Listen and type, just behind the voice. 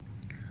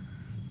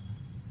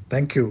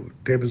Thank you,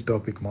 Table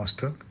Topic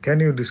Master. Can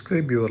you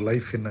describe your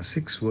life in a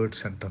 6 word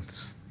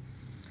sentence?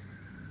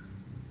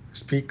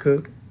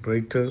 Speaker,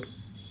 writer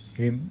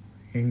in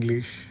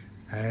English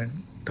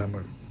and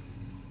Tamil.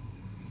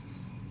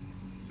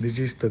 This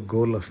is the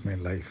goal of my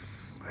life.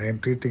 I am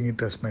treating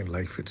it as my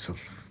life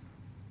itself.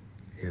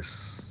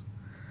 Yes.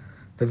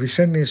 The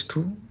vision is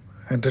to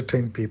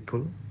entertain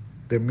people.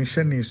 The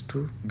mission is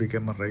to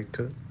become a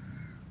writer,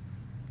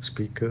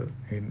 speaker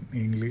in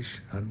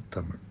English and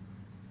Tamil.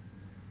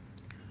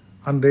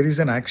 And there is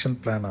an action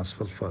plan as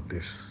well for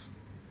this.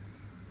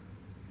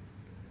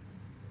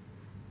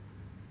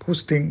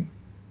 Posting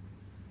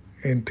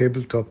in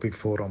Table Topic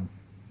Forum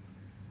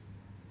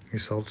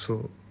is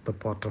also the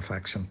part of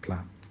action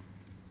plan.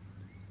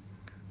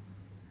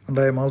 And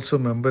I am also a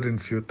member in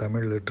few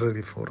Tamil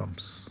literary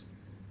forums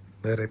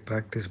where I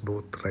practice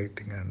both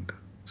writing and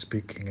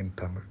speaking in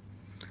Tamil.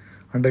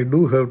 And I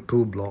do have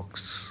 2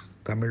 blogs,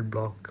 Tamil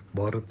blog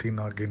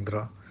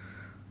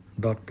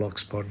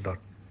bharatinagendra.blogspot.in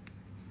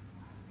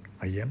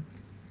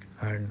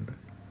and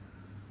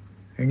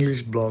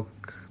English blog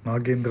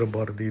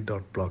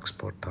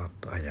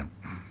nagendrabharati.blogspot.in.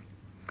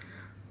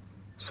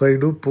 So I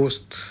do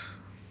post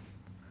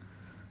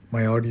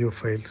my audio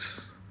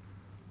files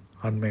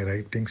and my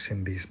writings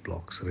in these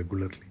blogs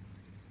regularly.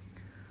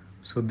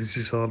 So this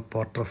is all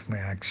part of my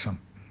action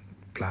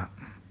plan.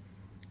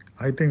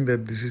 I think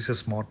that this is a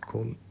smart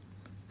goal.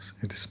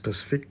 It is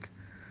specific,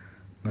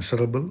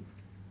 measurable,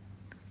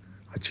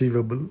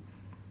 achievable,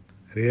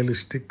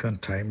 realistic and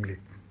timely.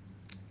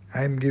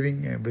 I am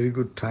giving a very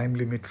good time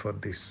limit for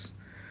this.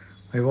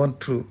 I want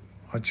to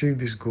achieve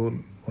this goal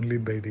only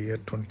by the year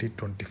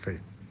 2025.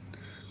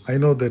 I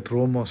know that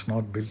Rome was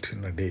not built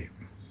in a day.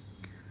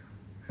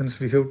 Hence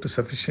we have to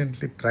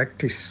sufficiently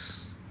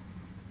practice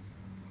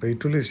by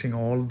utilizing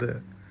all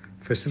the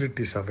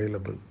facilities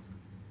available.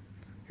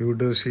 You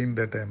would have seen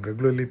that I am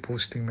regularly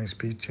posting my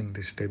speech in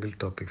this Table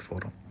Topic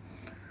Forum.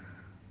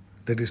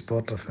 That is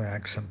part of my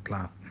action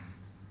plan.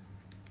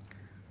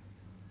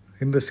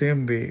 In the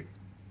same way,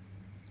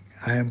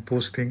 I am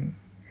posting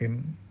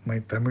in my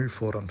Tamil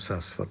forums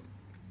as well.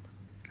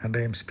 And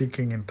I am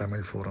speaking in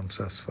Tamil forums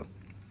as well.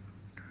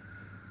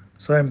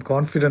 So I am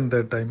confident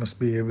that I must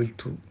be able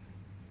to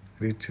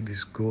reach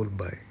this goal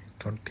by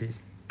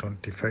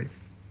 2025.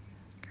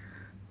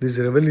 This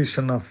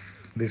revolution of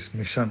this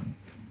mission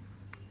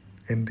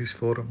in this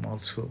forum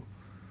also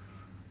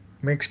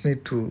makes me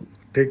to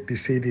take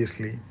this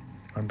seriously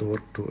and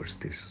work towards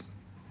this.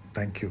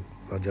 Thank you,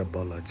 Raja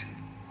Balaji.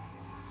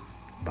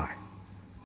 Bye.